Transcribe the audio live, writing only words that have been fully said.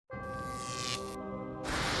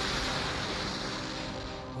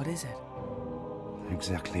What is it?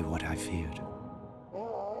 Exactly what I feared.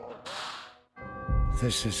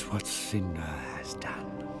 This is what Cinder has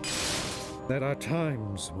done. There are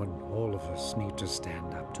times when all of us need to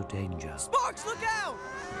stand up to danger. Sparks, look out!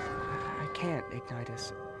 I can't,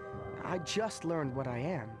 Ignitus. I just learned what I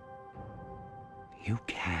am. You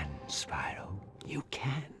can, Spyro. You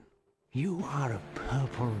can. You are a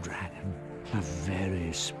purple dragon, a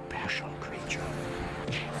very special creature.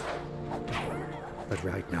 But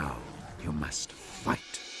right now, you must fight.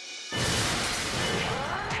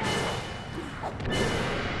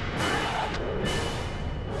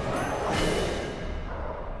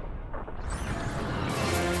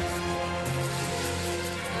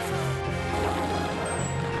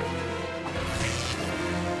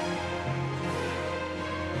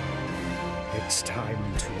 It's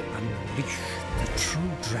time to unleash the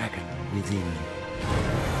true dragon within you.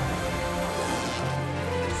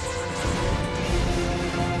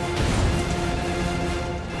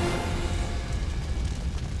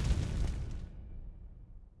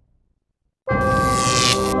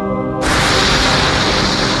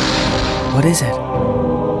 What is it?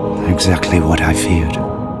 Exactly what I feared.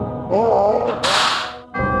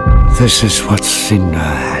 This is what Cinder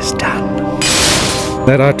has done.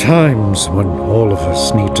 There are times when all of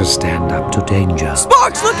us need to stand up to danger.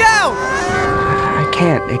 Sparks, look out! I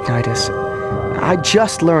can't, Ignitus. I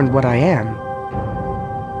just learned what I am.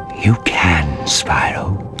 You can,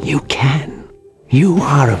 Spyro. You can. You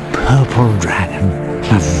are a purple dragon,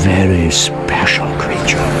 a very special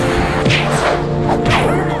creature.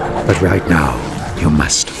 But right now, you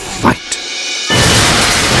must fight.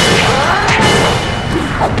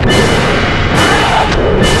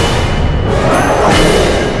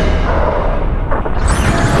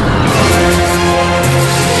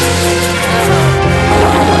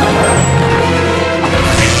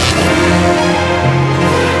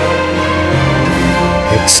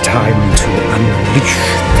 It's time to unleash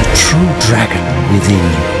the true dragon within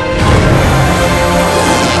you.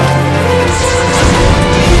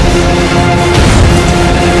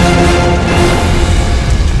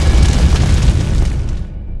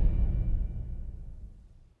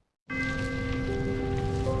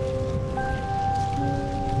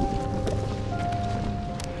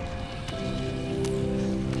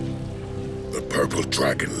 The purple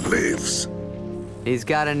dragon lives. He's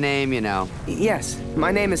got a name, you know. Yes,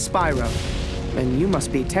 my name is Spyro. And you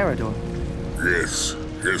must be Terrador. Yes,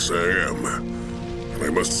 yes I am. And I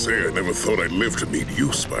must say I never thought I'd live to meet you,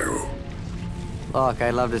 Spyro. Look,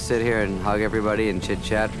 I'd love to sit here and hug everybody and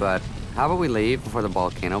chit-chat, but how about we leave before the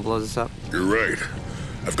volcano blows us up? You're right.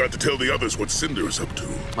 I've got to tell the others what Cinder's up to.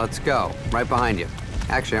 Let's go. Right behind you.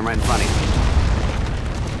 Actually, I'm right in front of you.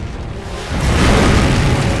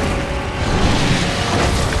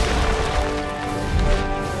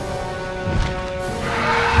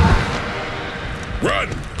 Run!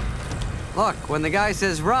 Look, when the guy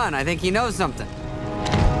says run, I think he knows something.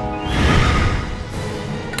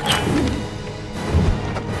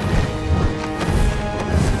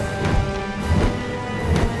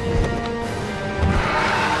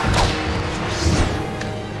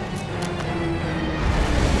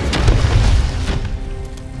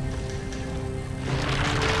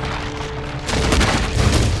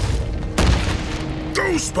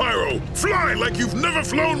 Go, Spyro! Fly like you've never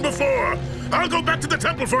flown before! I'll go back to the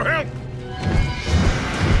temple for help!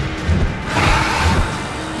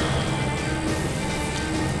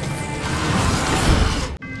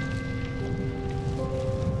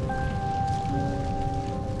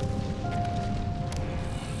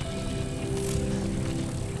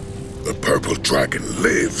 The purple dragon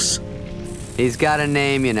lives. He's got a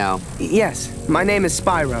name, you know. Yes, my name is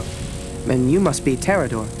Spyro. And you must be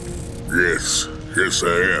Terrador. Yes, yes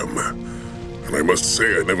I am. And I must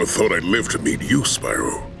say I never thought I'd live to meet you,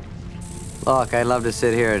 Spyro. Look, I'd love to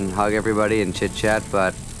sit here and hug everybody and chit-chat,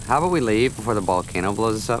 but how about we leave before the volcano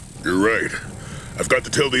blows us up? You're right. I've got to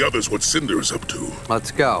tell the others what Cinder's up to.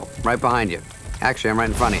 Let's go. Right behind you. Actually, I'm right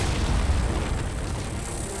in front of you.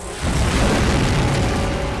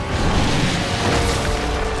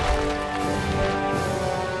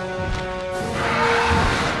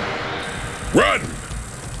 Run!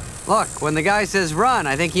 Look, when the guy says run,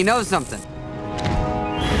 I think he knows something.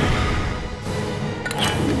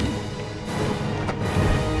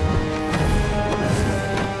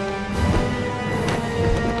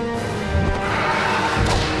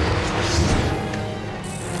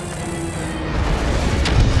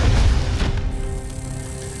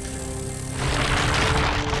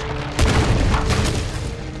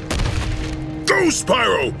 Go,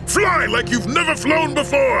 Spyro! Fly like you've never flown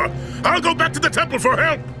before! I'll go back to the temple for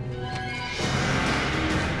help!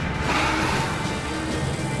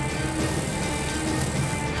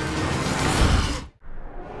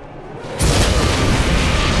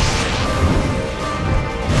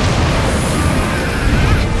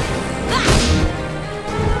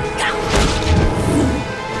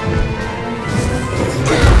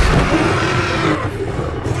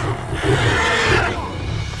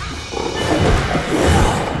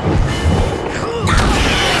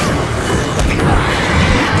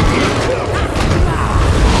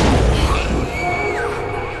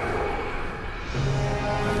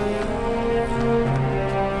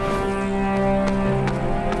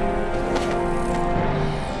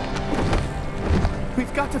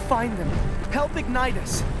 got to find them. Help ignite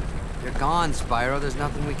us. They're gone, Spyro. There's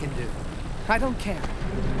nothing we can do. I don't care.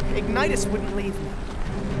 Ignitus wouldn't leave me.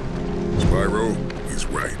 Spyro, he's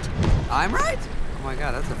right. I'm right? Oh my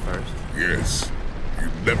god, that's a first. Yes,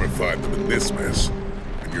 you'd never find them in this mess.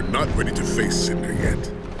 And you're not ready to face Cinder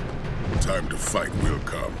yet. Time to fight will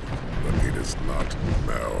come, but it is not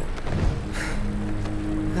now.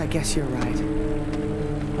 I guess you're right.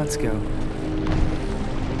 Let's go.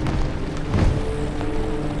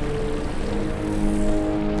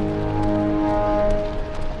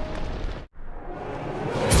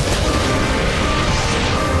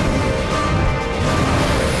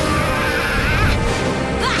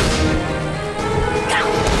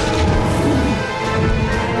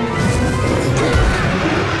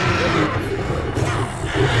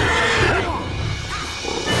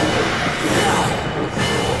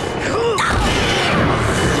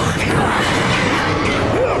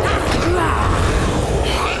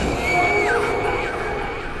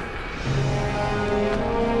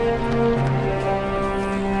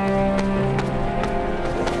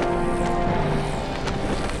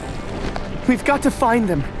 We've got to find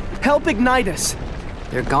them. Help ignite us.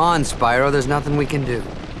 They're gone, Spyro. There's nothing we can do.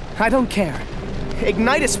 I don't care.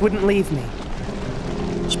 Ignitus wouldn't leave me.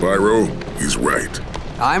 Spyro, he's right.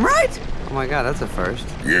 I'm right? Oh my god, that's a first.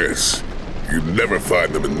 Yes, you'd never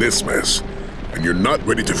find them in this mess. And you're not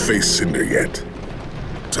ready to face Cinder yet.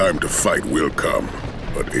 Time to fight will come,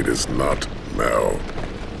 but it is not now.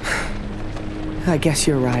 I guess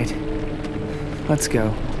you're right. Let's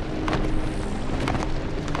go.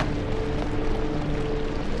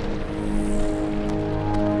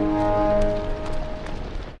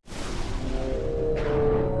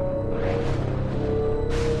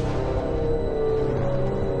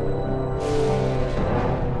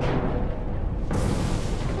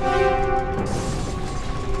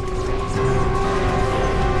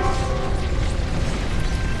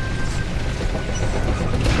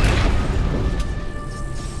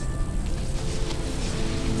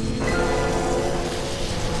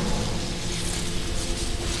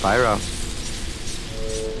 Spyro.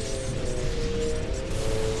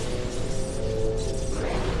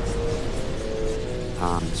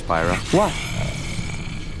 Spyro. What?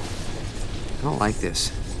 I don't like this.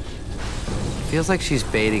 Feels like she's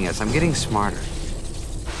baiting us. I'm getting smarter.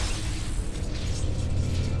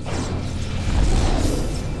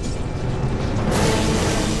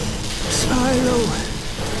 Spyro!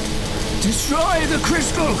 Destroy the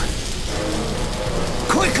crystal!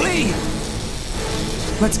 Quickly!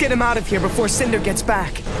 Let's get him out of here before Cinder gets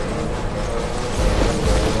back.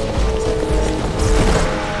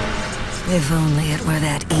 If only it were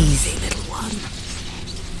that easy, little one.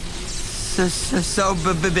 So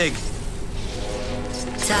big.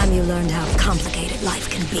 Time you learned how complicated life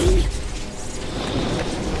can be.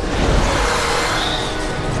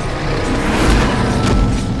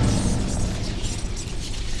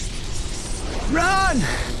 Run!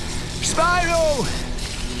 Spyro!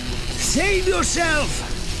 Save yourself!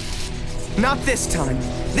 Not this time.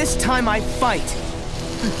 This time I fight.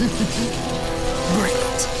 Bring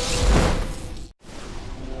it.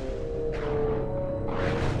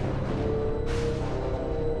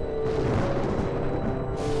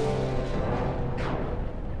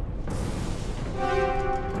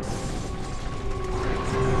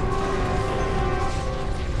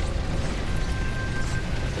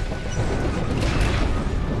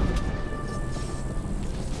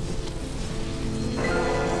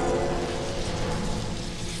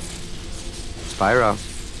 Spyro.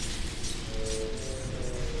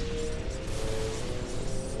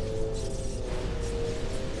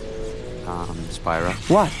 Spyro.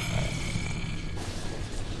 What?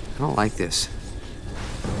 I don't like this.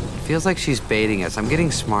 Feels like she's baiting us. I'm getting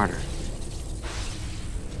smarter.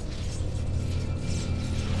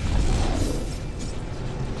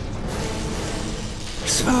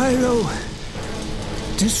 Spyro!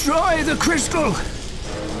 Destroy the crystal!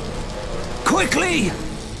 Quickly!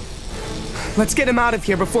 Let's get him out of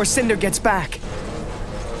here before Cinder gets back.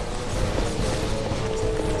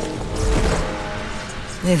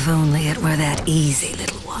 If only it were that easy,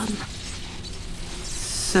 little one.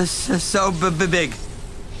 So big.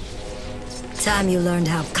 Time you learned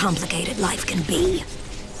how complicated life can be.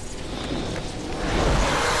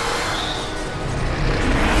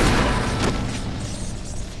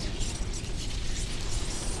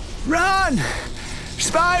 Run!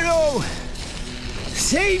 Spyro!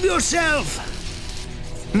 Save yourself!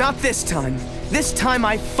 Not this time. This time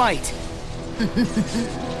I fight.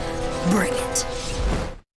 Bring it.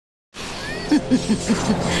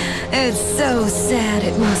 It's so sad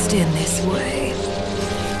it must end this way.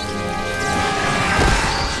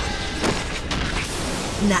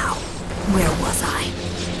 Now, where was I?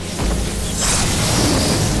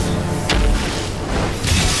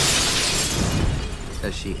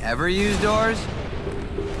 Does she ever use doors?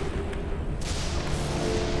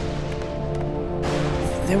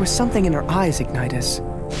 There was something in her eyes, Ignitus.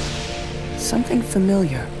 Something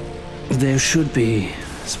familiar. There should be,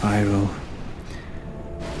 Spyro.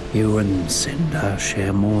 You and Cinder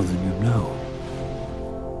share more than you know.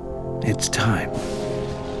 It's time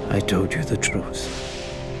I told you the truth.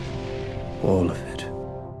 All of it.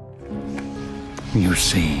 You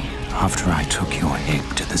see, after I took your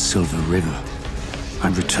egg to the Silver River, I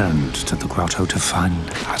returned to the grotto to find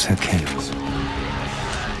utter chaos.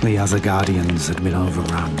 The other Guardians had been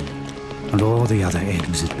overrun, and all the other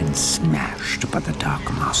eggs had been smashed by the Dark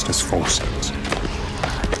Master's forces.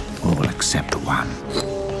 All except one.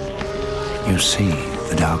 You see,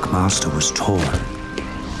 the Dark Master was torn.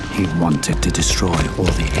 He wanted to destroy all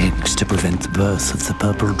the eggs to prevent the birth of the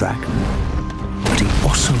Purple Dragon. But he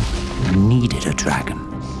also needed a dragon.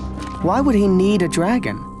 Why would he need a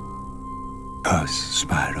dragon? Because,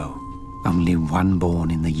 Spyro, only one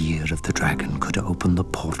born in the year of the dragon could open the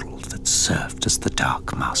portal that served as the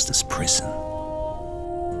Dark Master's prison.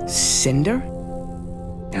 Cinder?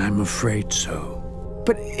 I'm afraid so.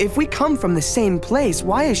 But if we come from the same place,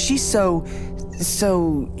 why is she so...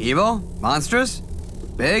 Evil? Monstrous?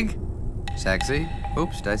 Big? Sexy?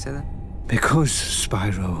 Oops, did I say that? Because,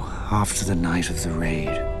 Spyro, after the night of the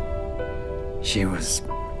raid, she was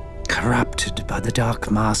corrupted by the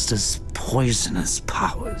Dark Master's poisonous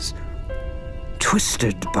powers,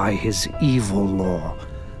 twisted by his evil law.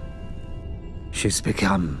 She's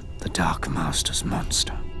become the Dark Master's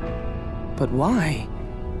monster. But why?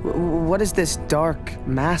 What does this Dark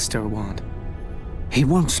Master want? He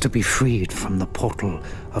wants to be freed from the portal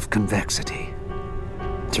of convexity,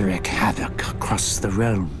 to wreak havoc across the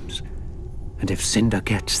realms. And if Cinder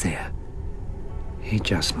gets there, he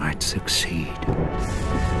just might succeed.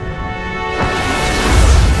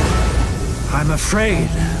 I'm afraid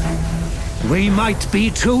we might be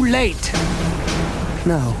too late.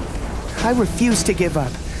 No, I refuse to give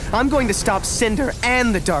up. I'm going to stop Cinder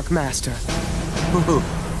and the Dark Master. Ooh.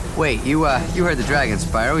 Wait, you heard the dragon,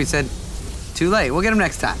 Spyro. He said, too late. We'll get him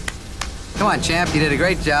next time. Come on, champ. You did a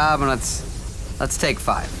great job, and let's take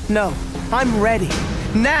 5. No, I'm ready.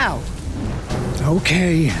 Now!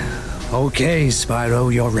 Okay,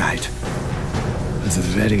 Spyro, you're right. At the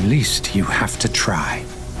very least, you have to try.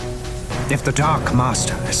 If the Dark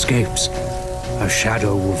Master escapes, a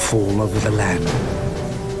shadow will fall over the land.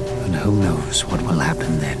 And who knows what will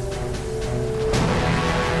happen then.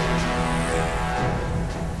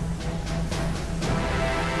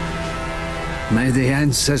 May the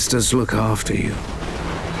ancestors look after you.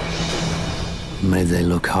 May they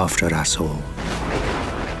look after us all.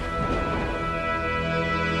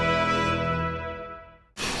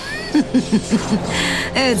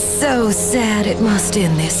 It's so sad it must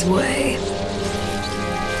end this way.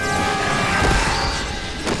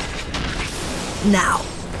 Now,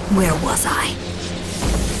 where was I?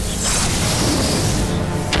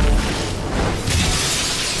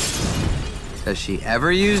 Does she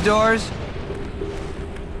ever use doors?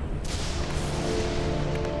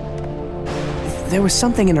 There was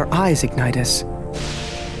something in her eyes, Ignitus.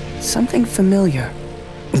 Something familiar.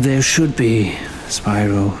 There should be,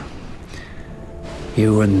 Spyro.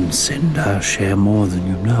 You and Cinder share more than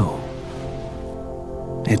you know.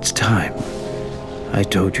 It's time I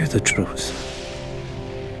told you the truth.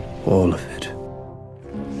 All of it.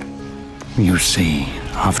 You see,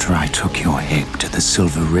 after I took your egg to the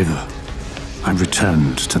Silver River, I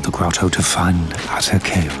returned to the grotto to find utter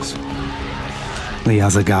chaos. The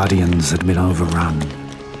other Guardians had been overrun,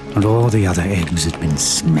 and all the other eggs had been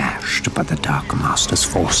smashed by the Dark Master's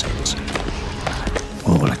forces.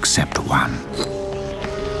 All except one.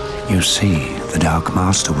 You see, the Dark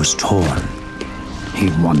Master was torn.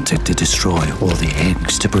 He wanted to destroy all the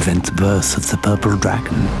eggs to prevent the birth of the Purple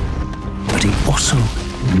Dragon. But he also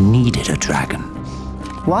needed a dragon.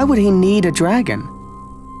 Why would he need a dragon?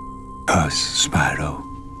 Because, Spyro,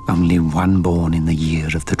 only one born in the year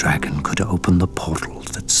of the dragon could open the portal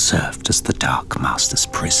that served as the Dark Master's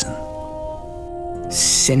prison.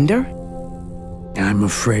 Cinder? I'm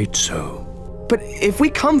afraid so. But if we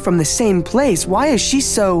come from the same place, why is she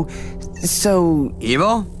so...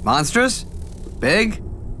 Evil? Monstrous? Big?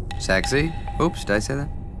 Sexy? Oops, did I say that?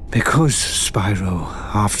 Because, Spyro,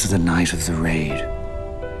 after the night of the raid,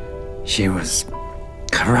 she was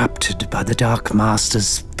corrupted by the Dark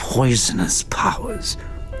Master's poisonous powers,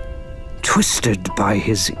 twisted by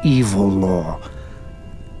his evil law.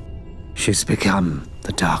 She's become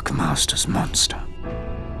the Dark Master's monster.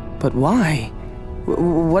 But why?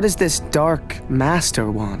 What does this Dark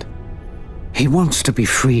Master want? He wants to be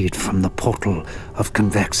freed from the portal of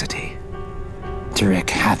convexity, to wreak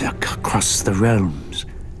havoc across the realms.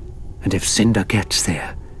 And if Cinder gets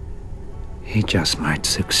there, he just might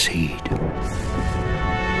succeed.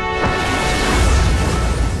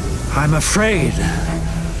 I'm afraid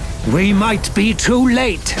we might be too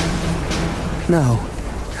late. No,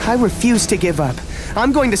 I refuse to give up.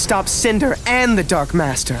 I'm going to stop Cinder and the Dark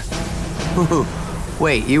Master. Ooh.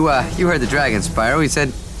 Wait, you heard the dragon, Spyro. He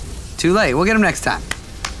said, too late. We'll get him next time.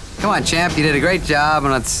 Come on, champ. You did a great job,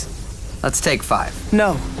 and let's take 5.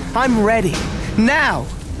 No, I'm ready. Now!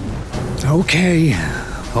 Okay,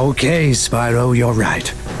 Spyro, you're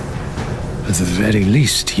right. At the very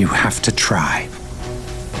least, you have to try.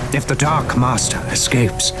 If the Dark Master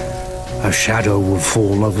escapes, a shadow will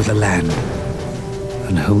fall over the land.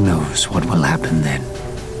 And who knows what will happen then.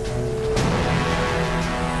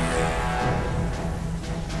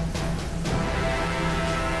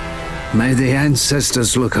 May the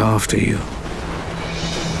ancestors look after you.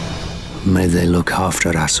 May they look after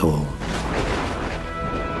us all.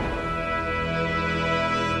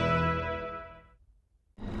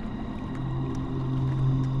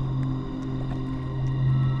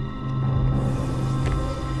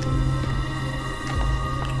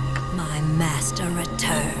 My master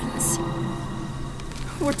returns.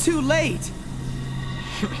 We're too late!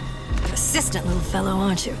 Persistent little fellow,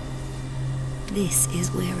 aren't you? This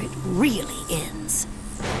is where it really ends.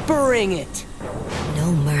 Bring it!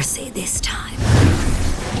 No mercy this time.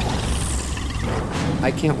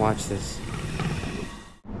 I can't watch this.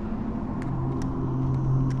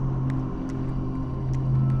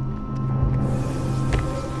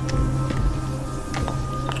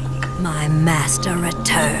 My master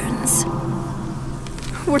returns.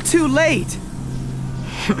 We're too late!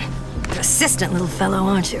 Persistent little fellow,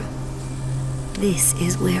 aren't you? This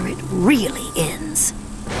is where it really ends.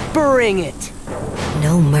 Bring it!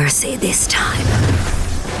 No mercy this time.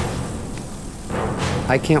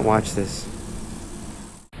 I can't watch this.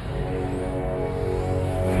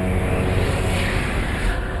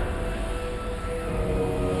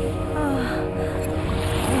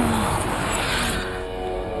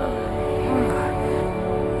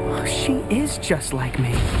 She is just like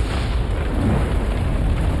me.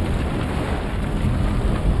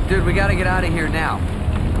 Dude, we gotta get out of here now.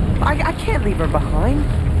 I can't leave her behind.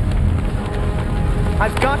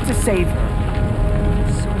 I've got to save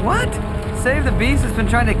her. What? Save the beast that's been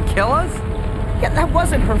trying to kill us? Yeah, that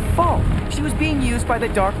wasn't her fault. She was being used by the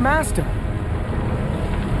Dark Master.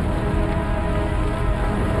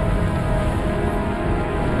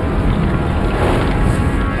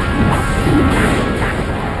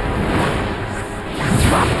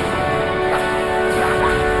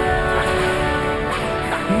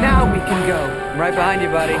 Now we can go. I'm right behind you,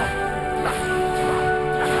 buddy.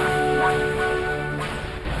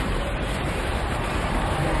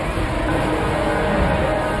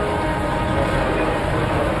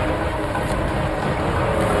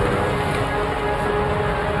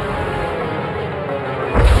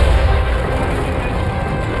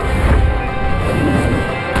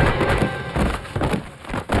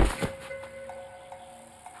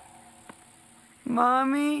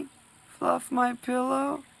 Mommy, fluff my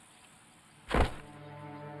pillow.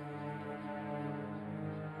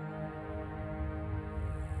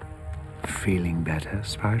 Feeling better,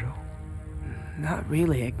 Spyro? Not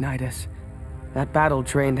really, Ignitus. That battle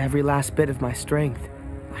drained every last bit of my strength.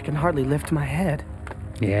 I can hardly lift my head.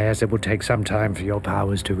 Yes, it will take some time for your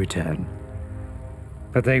powers to return.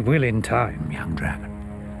 But they will in time, young dragon.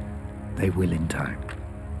 They will in time.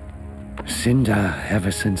 Cinder,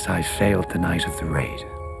 ever since I failed the night of the raid,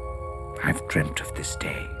 I've dreamt of this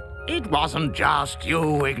day. It wasn't just you,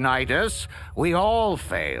 Ignitus. We all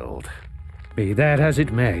failed. Be that as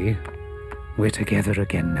it may, we're together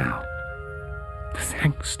again now.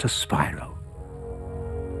 Thanks to Spyro.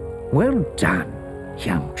 Well done,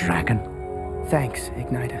 young dragon. Thanks,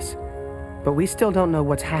 Ignitus. But we still don't know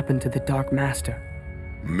what's happened to the Dark Master.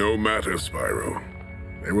 No matter, Spyro.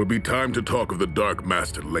 There will be time to talk of the Dark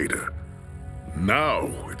Master later. Now,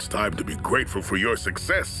 it's time to be grateful for your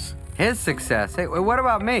success. His success? Hey, what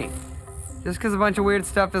about me? Just because a bunch of weird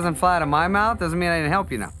stuff doesn't fly out of my mouth doesn't mean I didn't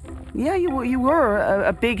help you now. Yeah, you were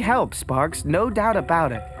a big help, Sparks. No doubt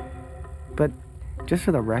about it. But, just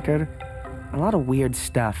for the record, a lot of weird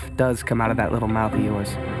stuff does come out of that little mouth of yours.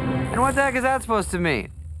 And what the heck is that supposed to mean?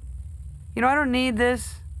 You know, I don't need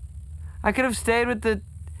this. I could have stayed with the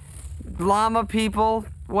llama people,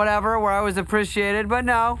 whatever, where I was appreciated, but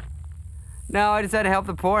no. No, I decided to help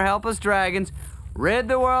the poor, helpless dragons rid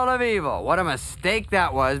the world of evil. What a mistake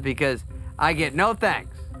that was, because I get no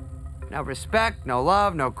thanks. No respect, no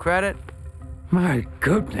love, no credit. My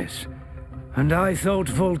goodness. And I thought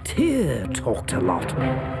Voltaire talked a lot.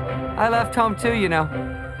 I left home too, you know.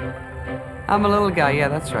 I'm a little guy, yeah,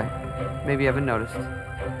 that's right. Maybe you haven't noticed.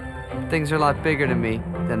 Things are a lot bigger to me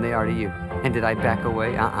than they are to you. And did I back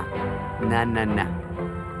away? Nah, nah, nah.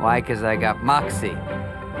 Why? 'Cause I got moxie.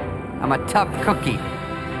 I'm a tough cookie.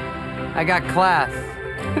 I got class.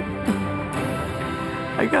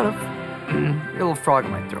 I got a little frog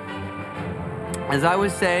in my throat. As I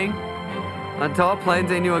was saying, on tall plains,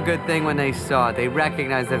 they knew a good thing when they saw it. They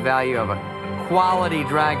recognized the value of a quality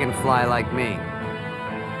dragonfly like me.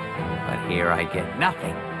 But here I get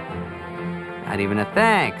nothing. Not even a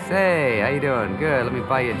thanks. Hey, how you doing? Good, let me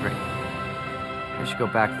buy you a drink. I should go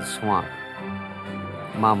back to the swamp.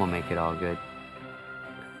 Mom will make it all good.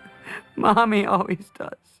 Mommy always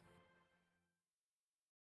does.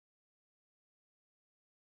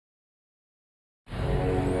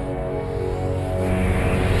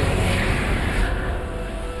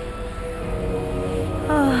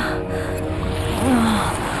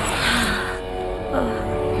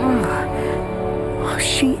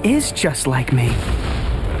 She is just like me.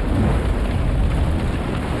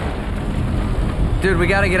 Dude, we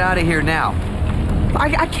gotta get out of here now.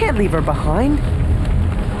 I can't leave her behind.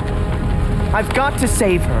 I've got to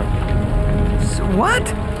save her. What?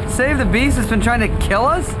 Save the beast that's been trying to kill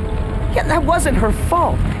us? Yeah, that wasn't her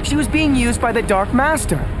fault. She was being used by the Dark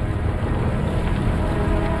Master.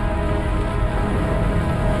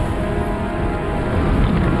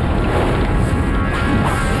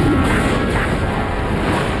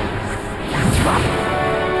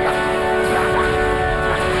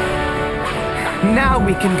 Now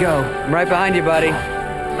we can go. I'm right behind you, buddy.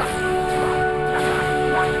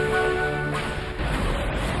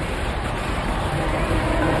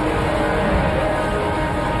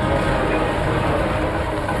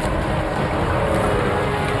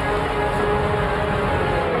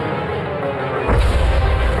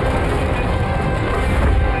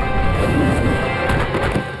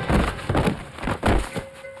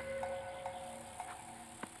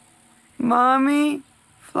 Mommy,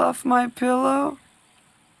 fluff my pillow.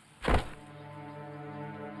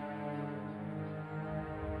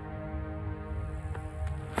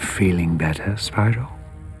 Feeling better, Spyro?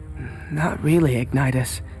 Not really,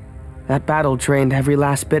 Ignitus. That battle drained every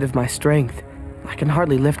last bit of my strength. I can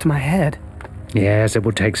hardly lift my head. Yes, it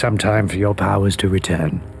will take some time for your powers to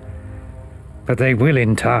return. But they will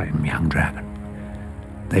in time, young dragon.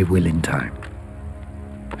 They will in time.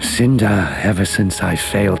 Cinder, ever since I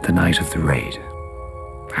failed the night of the raid,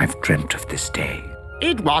 I've dreamt of this day.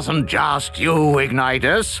 It wasn't just you,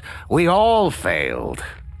 Ignitus. We all failed.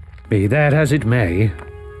 Be that as it may,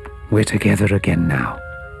 we're together again now.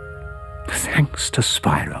 Thanks to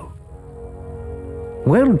Spyro.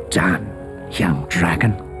 Well done, young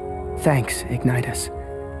dragon. Thanks, Ignitus.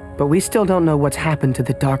 But we still don't know what's happened to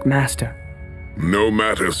the Dark Master. No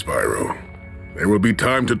matter, Spyro. There will be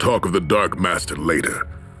time to talk of the Dark Master later.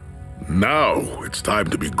 Now, it's time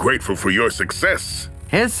to be grateful for your success.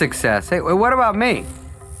 His success? Hey, what about me?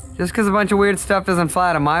 Just because a bunch of weird stuff doesn't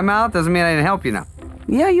fly out of my mouth doesn't mean I didn't help you now.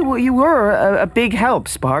 Yeah, you were a big help,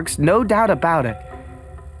 Sparks. No doubt about it.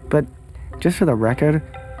 But just for the record,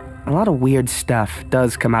 a lot of weird stuff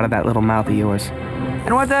does come out of that little mouth of yours.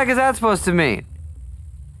 And what the heck is that supposed to mean?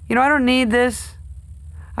 You know, I don't need this.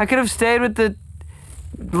 I could have stayed with the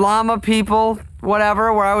llama people,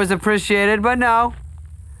 whatever, where I was appreciated, but no.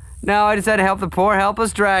 No, I decided to help the poor,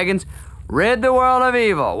 helpless dragons rid the world of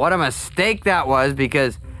evil. What a mistake that was,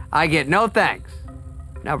 because I get no thanks.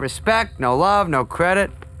 No respect, no love, no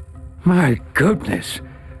credit. My goodness.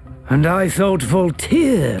 And I thought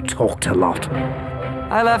Voltaire talked a lot.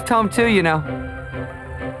 I left home too, you know.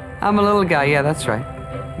 I'm a little guy, yeah, that's right.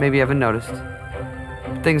 Maybe you haven't noticed.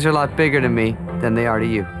 Things are a lot bigger to me than they are to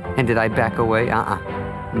you. And did I back away? Nah,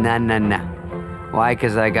 nah, nah. Why?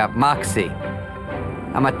 'Cause I got moxie.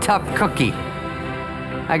 I'm a tough cookie.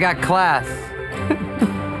 I got class.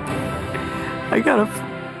 I got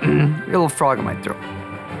a little frog in my throat.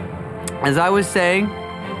 As I was saying,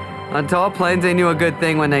 on tall plains, they knew a good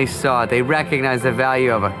thing when they saw it. They recognized the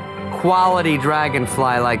value of a quality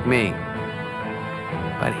dragonfly like me.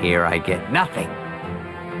 But here I get nothing.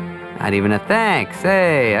 Not even a thanks.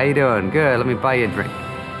 Hey, how you doing? Good, let me buy you a drink.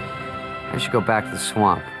 I should go back to the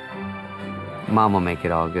swamp. Mom will make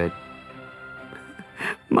it all good.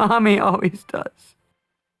 Mommy always does.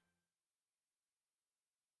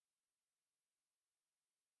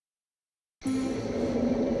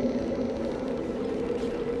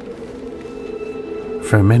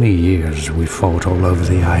 For many years, we fought all over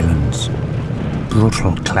the islands.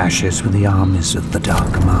 Brutal clashes with the armies of the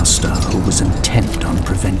Dark Master, who was intent on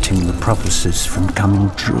preventing the prophecies from coming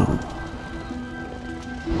true.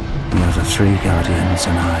 The other three Guardians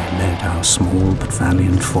and I led our small but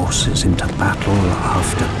valiant forces into battle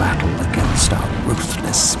after battle against our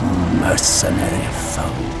ruthless, mercenary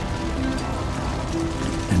foe.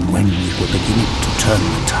 And when we were beginning to turn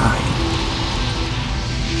the tide,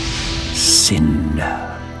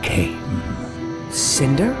 Cinder came.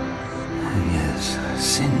 Cinder? Yes,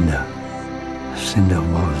 Cinder. Cinder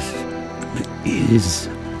is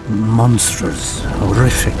monstrous,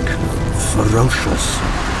 horrific, ferocious. A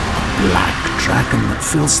black dragon that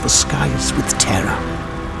fills the skies with terror.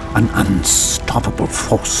 An unstoppable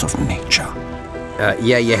force of nature.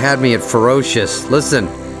 Yeah, you had me at ferocious. Listen,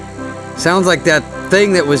 sounds like that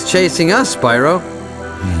thing that was chasing us, Spyro.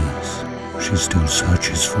 Yes, she still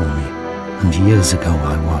searches for me. And years ago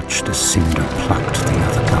I watched as Cinder plucked the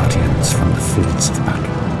other Guardians from the fields of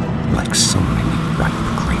battle, like so many ripe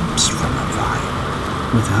grapes from a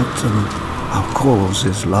vine. Without them, our cause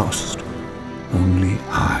is lost. Only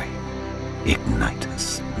I,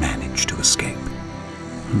 Ignitus, managed to escape.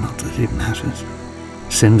 Not that it matters.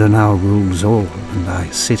 Cinder now rules all, and I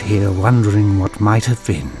sit here wondering what might have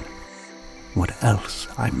been. What else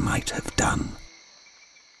I might have done.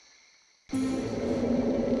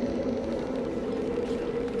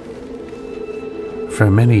 For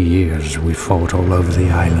many years we fought all over the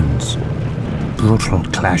islands. Brutal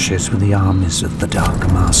clashes with the armies of the Dark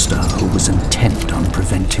Master, who was intent on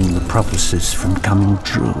preventing the prophecies from coming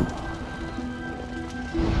true.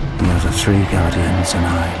 The other three Guardians and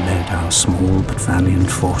I led our small but valiant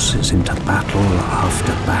forces into battle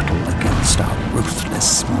after battle against our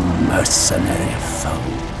ruthless, mercenary foe.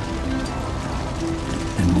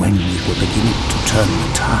 And when we were beginning to turn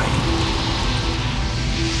the tide,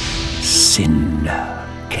 Cinder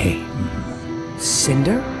came.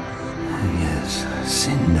 Cinder? Yes,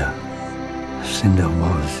 Cinder. Cinder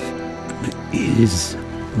is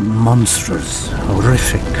monstrous,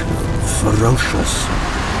 horrific, ferocious.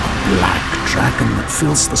 A black dragon that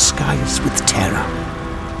fills the skies with terror.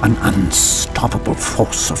 An unstoppable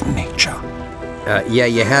force of nature. Yeah,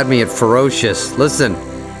 you had me at ferocious. Listen,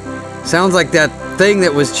 sounds like that thing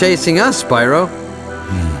that was chasing us, Spyro.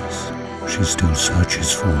 Yes, she still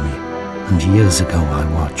searches for me. And years ago I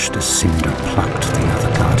watched as Cinder plucked the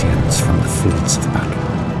other Guardians from the fields of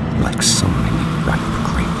battle, like so many ripe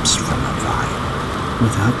grapes from a vine.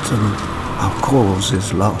 Without them, our cause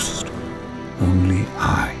is lost. Only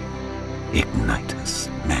I, Ignitus,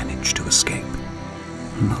 managed to escape.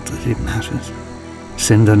 Not that it matters.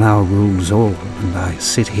 Cinder now rules all, and I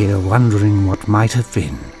sit here wondering what might have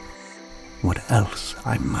been. What else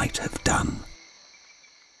I might have done.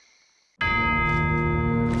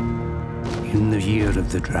 In the year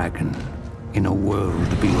of the dragon, in a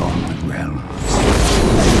world beyond the realms,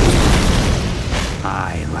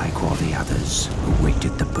 I, like all the others,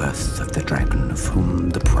 awaited the birth of the dragon of whom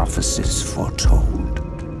the prophecies foretold.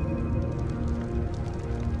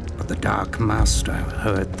 But the Dark Master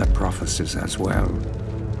heard the prophecies as well.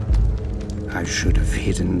 I should have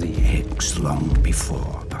hidden the eggs long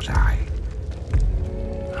before, but I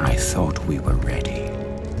thought we were ready.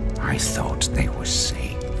 I thought they were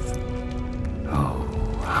safe. Oh,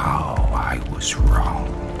 how I was wrong.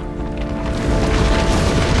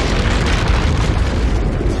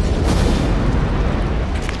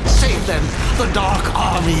 Save them! The dark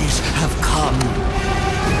armies have come!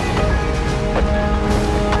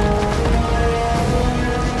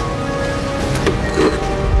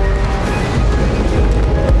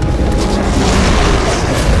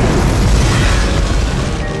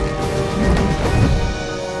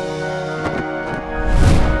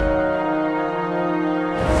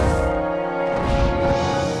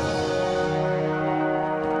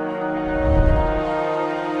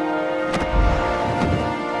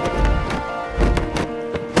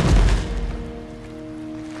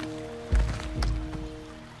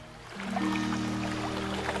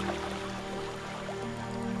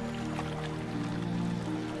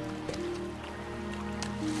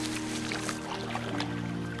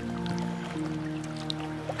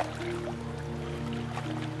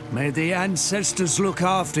 May the ancestors look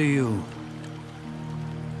after you.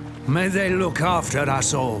 May they look after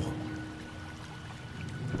us all.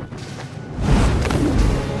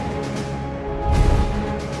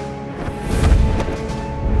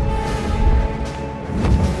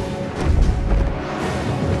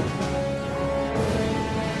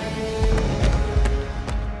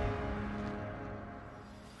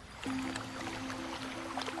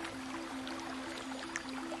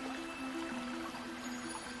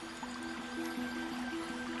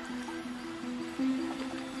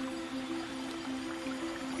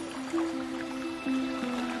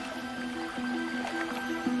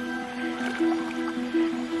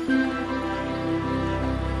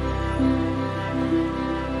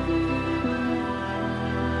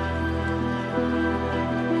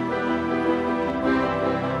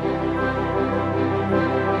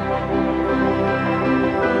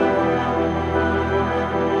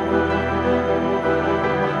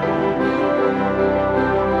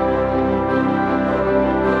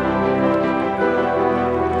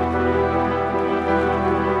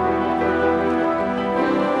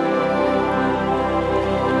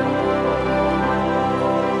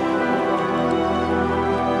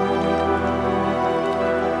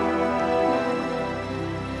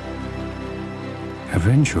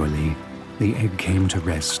 Eventually, the egg came to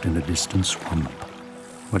rest in a distant swamp,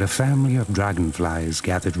 where a family of dragonflies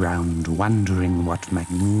gathered round, wondering what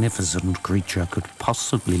magnificent creature could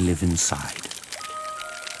possibly live inside.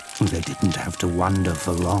 They didn't have to wonder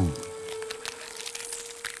for long.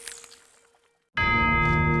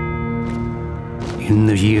 In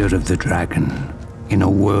the year of the dragon, in a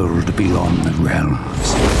world beyond the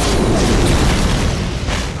realms,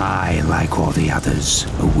 I, like all the others,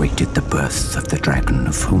 awaited the birth of the dragon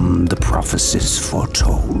of whom the prophecies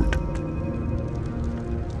foretold.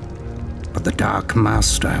 But the Dark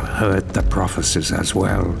Master heard the prophecies as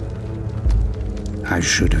well. I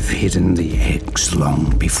should have hidden the eggs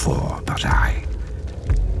long before, but I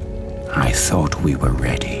thought we were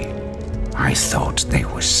ready. I thought they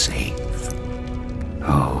were safe.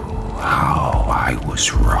 Oh, how I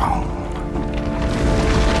was wrong.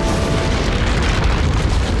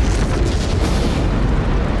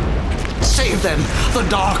 Save them! The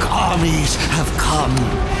dark armies have come!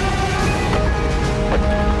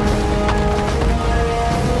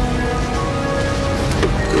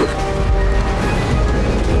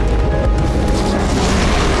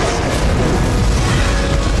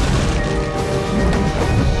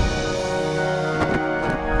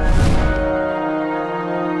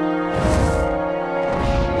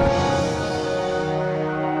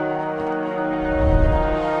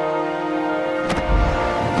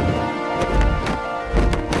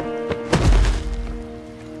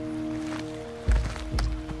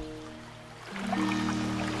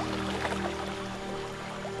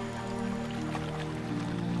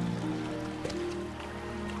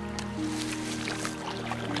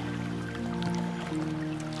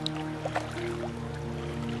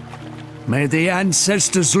 May the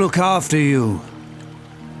ancestors look after you.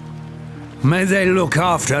 May they look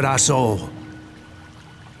after us all.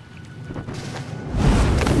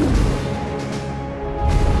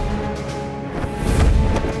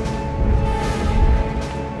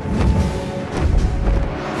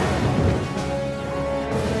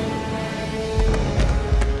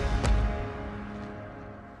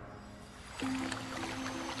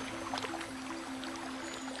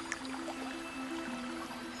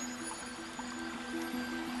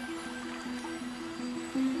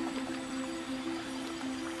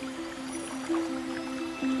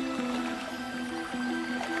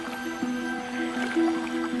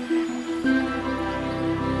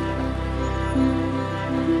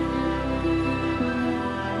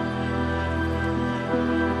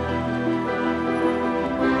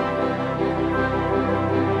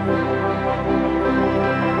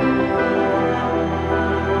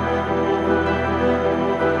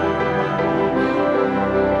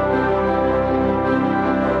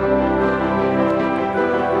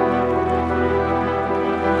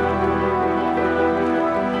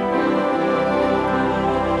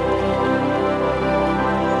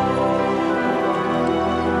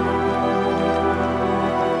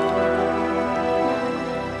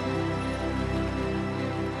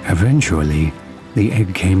 Eventually, the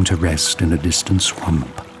egg came to rest in a distant swamp,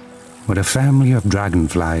 where a family of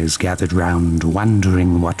dragonflies gathered round,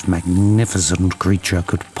 wondering what magnificent creature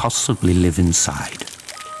could possibly live inside.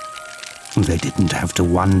 They didn't have to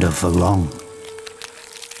wonder for long.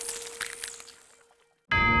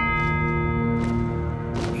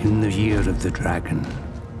 In the year of the dragon,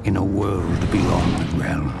 in a world beyond the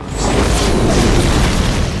realms,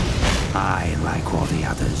 I, like all the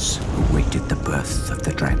others, awaited the birth of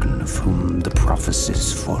the dragon of whom the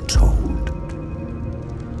prophecies foretold.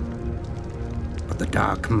 But the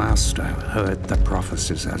Dark Master heard the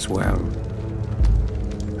prophecies as well.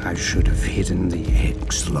 I should have hidden the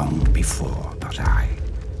eggs long before, but I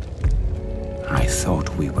thought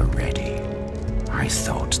we were ready. I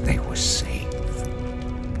thought they were safe.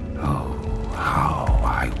 Oh, how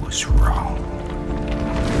I was wrong.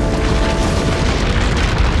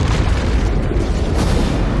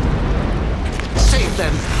 Save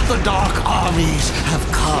them! The dark armies have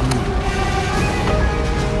come!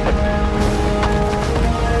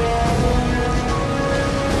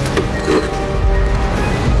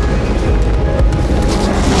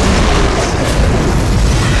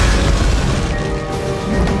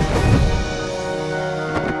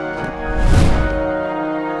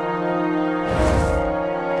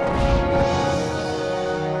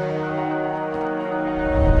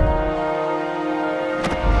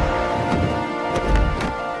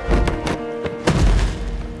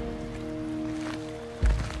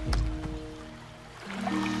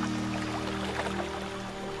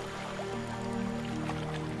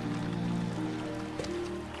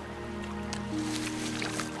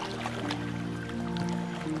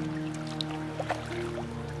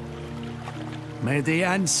 May the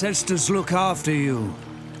ancestors look after you.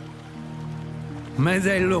 May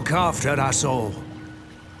they look after us all.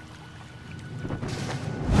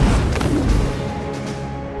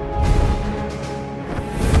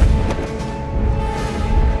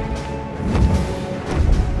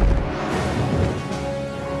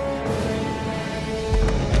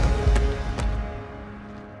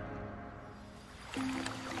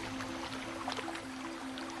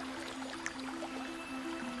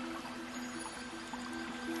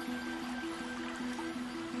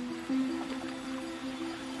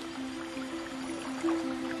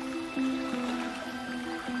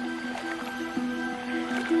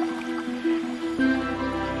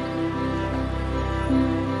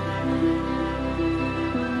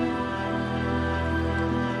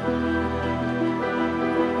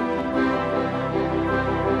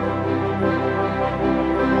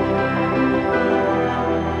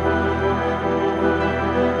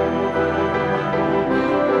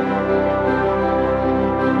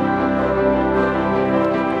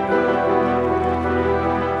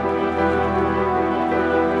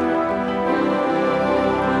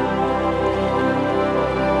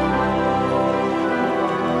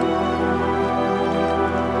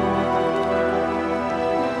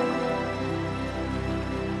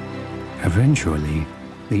 Eventually,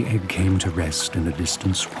 the egg came to rest in a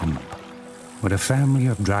distant swamp, where a family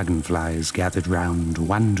of dragonflies gathered round,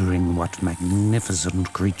 wondering what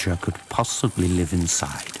magnificent creature could possibly live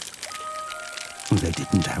inside. They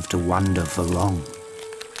didn't have to wonder for long.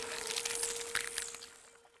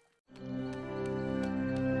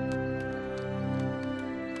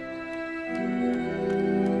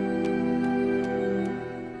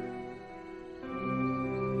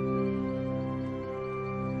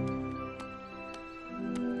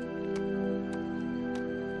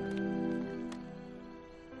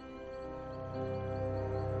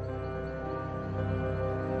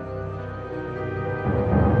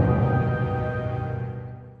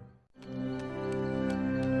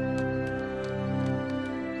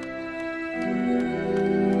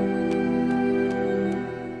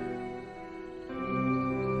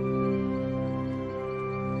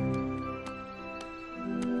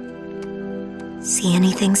 See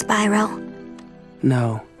anything, Spyro?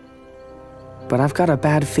 No. But I've got a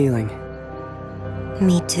bad feeling.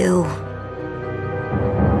 Me too.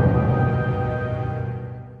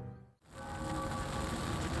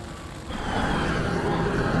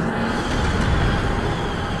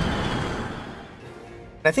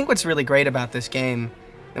 I think what's really great about this game,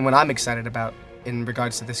 and what I'm excited about in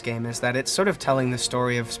regards to this game, is that it's sort of telling the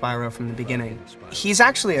story of Spyro from the beginning. He's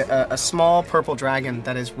actually a small purple dragon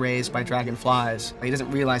that is raised by dragonflies. He doesn't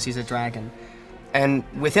realize he's a dragon. And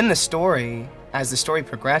within the story, as the story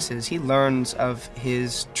progresses, he learns of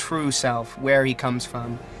his true self, where he comes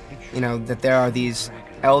from. You know, that there are these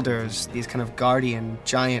elders, these kind of guardian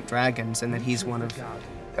giant dragons, and that he's one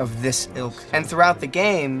of this ilk. And throughout the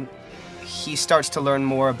game, he starts to learn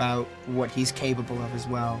more about what he's capable of as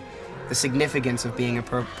well. The significance of being a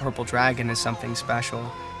purple dragon is something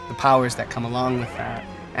special, the powers that come along with that.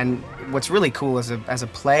 And what's really cool as a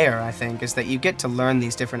player, I think, is that you get to learn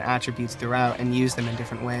these different attributes throughout and use them in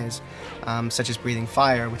different ways, such as breathing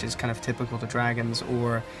fire, which is kind of typical to dragons,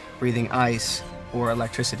 or breathing ice, or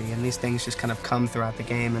electricity, and these things just kind of come throughout the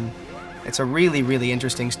game, and it's a really, really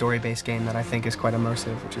interesting story-based game that I think is quite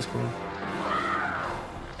immersive, which is cool.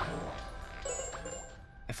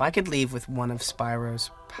 If I could leave with one of Spyro's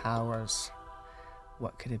powers,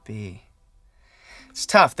 what could it be? It's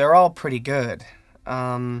tough, they're all pretty good.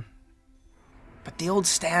 But the old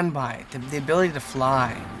standby, the ability to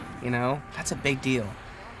fly, you know, that's a big deal.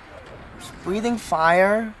 Breathing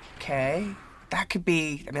fire, okay, that could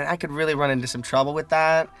be, I mean, I could really run into some trouble with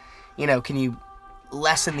that. You know, can you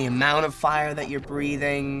lessen the amount of fire that you're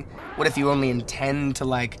breathing? What if you only intend to,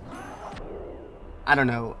 like, I don't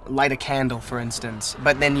know, light a candle, for instance,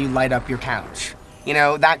 but then you light up your couch? You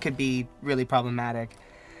know, that could be really problematic.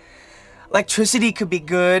 Electricity could be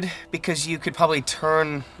good, because you could probably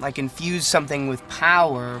infuse something with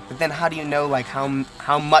power, but then how do you know, like,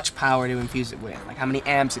 how much power to infuse it with? Like, how many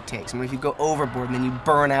amps it takes? I mean, if you go overboard and then you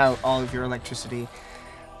burn out all of your electricity,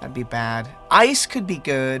 that'd be bad. Ice could be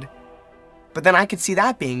good, but then I could see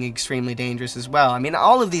that being extremely dangerous as well. I mean,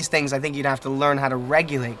 all of these things I think you'd have to learn how to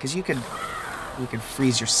regulate, because you could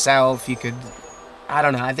freeze yourself, you could, I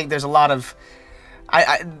don't know, I think there's a lot of,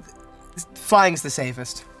 flying's the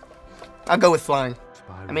safest. I'll go with flying.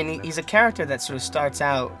 I mean, he's a character that sort of starts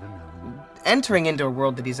out entering into a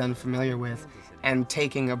world that he's unfamiliar with and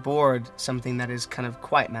taking aboard something that is kind of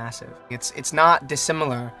quite massive. It's not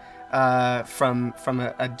dissimilar from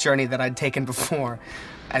a journey that I'd taken before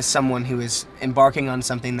as someone who is embarking on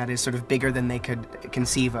something that is sort of bigger than they could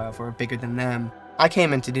conceive of or bigger than them. I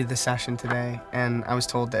came in to do this session today, and I was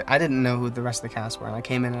told that I didn't know who the rest of the cast were, and I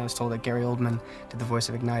came in and I was told that Gary Oldman did the voice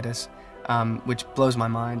of Ignitus, which blows my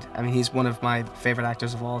mind. I mean, he's one of my favorite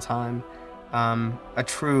actors of all time. A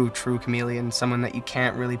true chameleon, someone that you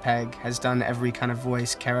can't really peg, has done every kind of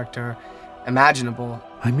voice, character imaginable.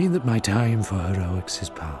 I mean that my time for heroics is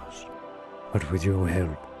past, but with your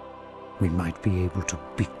help, we might be able to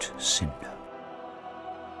beat Cinder.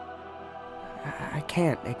 I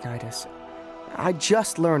can't, Ignitus. I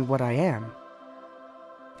just learned what I am.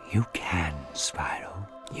 You can, Spyro.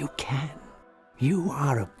 You can. You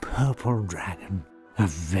are a purple dragon, a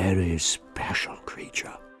very special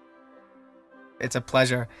creature. It's a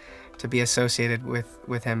pleasure to be associated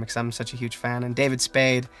with him because I'm such a huge fan. And David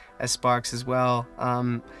Spade as Sparks as well.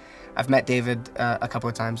 I've met David a couple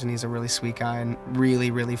of times, and he's a really sweet guy and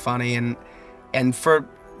really funny. And for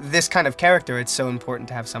this kind of character, it's so important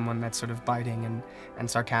to have someone that's sort of biting and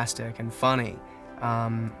sarcastic and funny.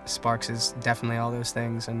 Sparks is definitely all those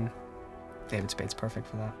things, and David Spade's perfect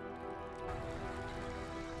for that.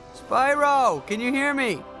 Spyro, can you hear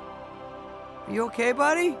me? Are you okay,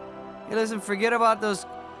 buddy? Hey, listen, forget about those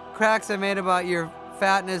cracks I made about your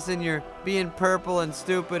fatness and your being purple and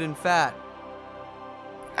stupid and fat.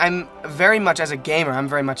 I'm very much, as a gamer, I'm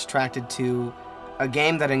very much attracted to a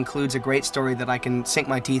game that includes a great story that I can sink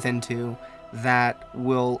my teeth into, that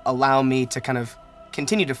will allow me to kind of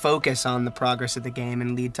continue to focus on the progress of the game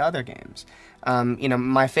and lead to other games. You know,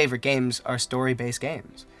 my favorite games are story-based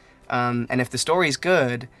games. And if the story's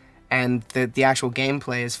good and the actual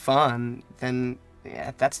gameplay is fun, then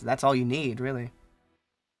yeah, that's all you need, really.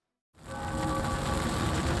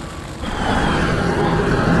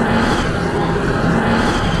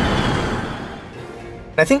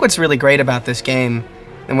 I think what's really great about this game,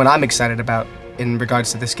 and what I'm excited about in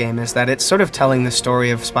regards to this game, is that it's sort of telling the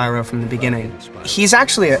story of Spyro from the beginning. He's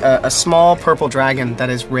actually a small purple dragon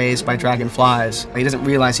that is raised by dragonflies. He doesn't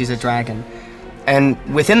realize he's a dragon. And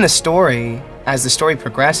within the story, as the story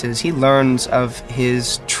progresses, he learns of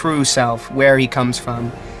his true self, where he comes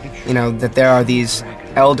from. You know, that there are these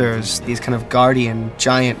elders, these kind of guardian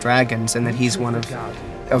giant dragons, and that he's one of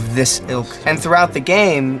this ilk. And throughout the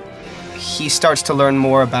game, he starts to learn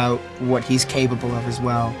more about what he's capable of as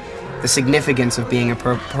well. The significance of being a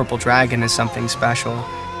purple dragon is something special,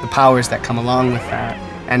 the powers that come along with that.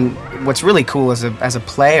 And what's really cool as a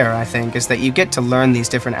player, I think, is that you get to learn these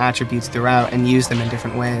different attributes throughout and use them in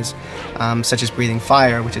different ways, such as breathing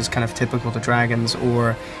fire, which is kind of typical to dragons,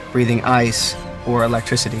 or breathing ice, or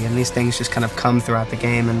electricity. And these things just kind of come throughout the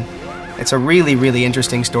game, and it's a really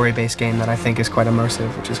interesting story-based game that I think is quite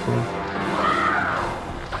immersive, which is cool.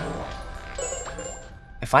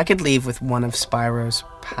 If I could leave with one of Spyro's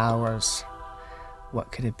powers,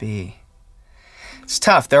 what could it be? It's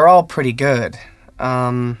tough, they're all pretty good.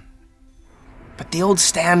 But the old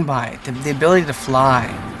standby, the ability to fly,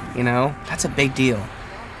 you know, that's a big deal.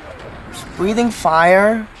 Breathing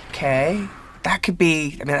fire, okay, that could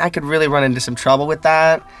be, I mean, I could really run into some trouble with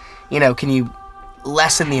that. You know, can you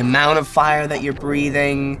lessen the amount of fire that you're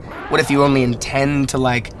breathing? What if you only intend to,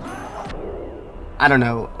 like, I don't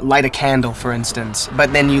know, light a candle, for instance,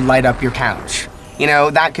 but then you light up your couch? You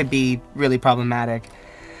know, that could be really problematic.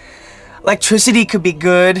 Electricity could be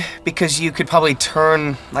good, because you could probably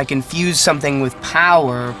infuse something with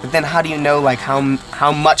power, but then how do you know, like,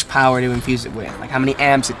 how much power to infuse it with? Like, how many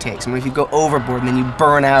amps it takes? I mean, if you go overboard and then you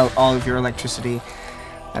burn out all of your electricity,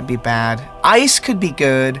 that'd be bad. Ice could be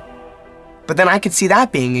good, but then I could see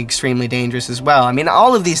that being extremely dangerous as well. I mean,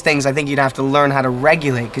 all of these things I think you'd have to learn how to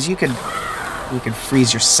regulate, because you could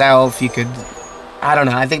freeze yourself, you could, I don't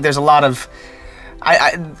know, I think there's a lot of,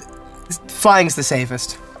 flying's the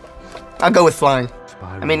safest. I'll go with flying.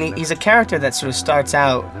 I mean, he's a character that sort of starts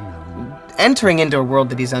out entering into a world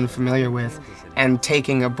that he's unfamiliar with and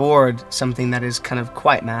taking aboard something that is kind of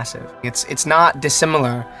quite massive. It's not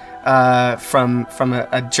dissimilar from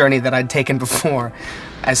a journey that I'd taken before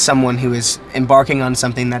as someone who is embarking on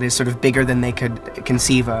something that is sort of bigger than they could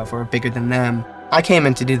conceive of or bigger than them. I came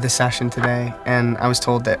in to do this session today, and I was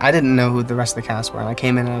told that I didn't know who the rest of the cast were, and I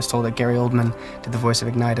came in and I was told that Gary Oldman did the voice of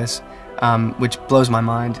Ignitus, which blows my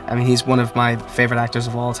mind. I mean, he's one of my favorite actors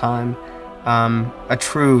of all time. A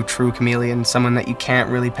true chameleon, someone that you can't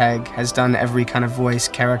really peg, has done every kind of voice,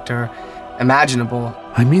 character imaginable.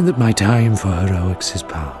 I mean that my time for heroics is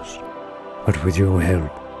past, but with your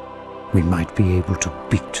help, we might be able to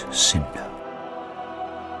beat Cinder.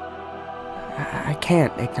 I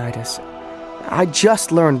can't, Ignitus. I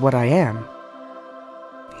just learned what I am.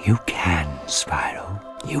 You can, Spyro.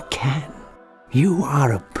 You can. You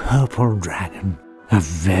are a purple dragon, a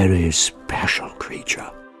very special creature.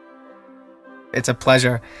 It's a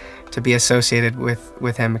pleasure to be associated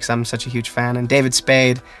with him because I'm such a huge fan. And David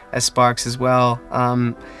Spade as Sparks as well.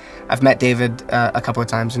 I've met David a couple of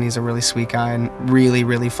times, and he's a really sweet guy and really,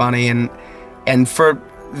 really funny. And for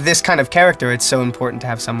this kind of character, it's so important to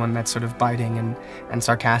have someone that's sort of biting and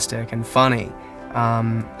sarcastic and funny.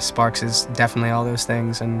 Sparks is definitely all those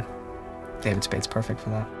things, and David Spade's perfect for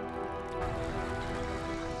that.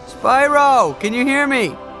 Spyro, can you hear me?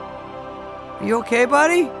 Are you okay,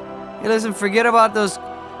 buddy? Hey, listen, forget about those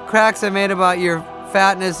cracks I made about your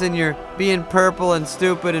fatness and your being purple and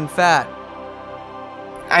stupid and fat.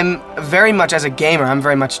 I'm very much, as a gamer, I'm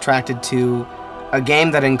very much attracted to a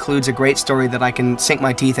game that includes a great story that I can sink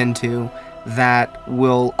my teeth into, that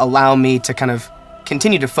will allow me to kind of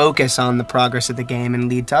continue to focus on the progress of the game and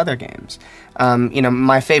lead to other games. You know,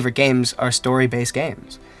 my favorite games are story-based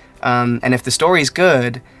games. And if the story's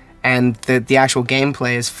good and the actual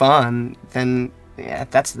gameplay is fun, then yeah,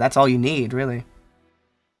 that's all you need, really.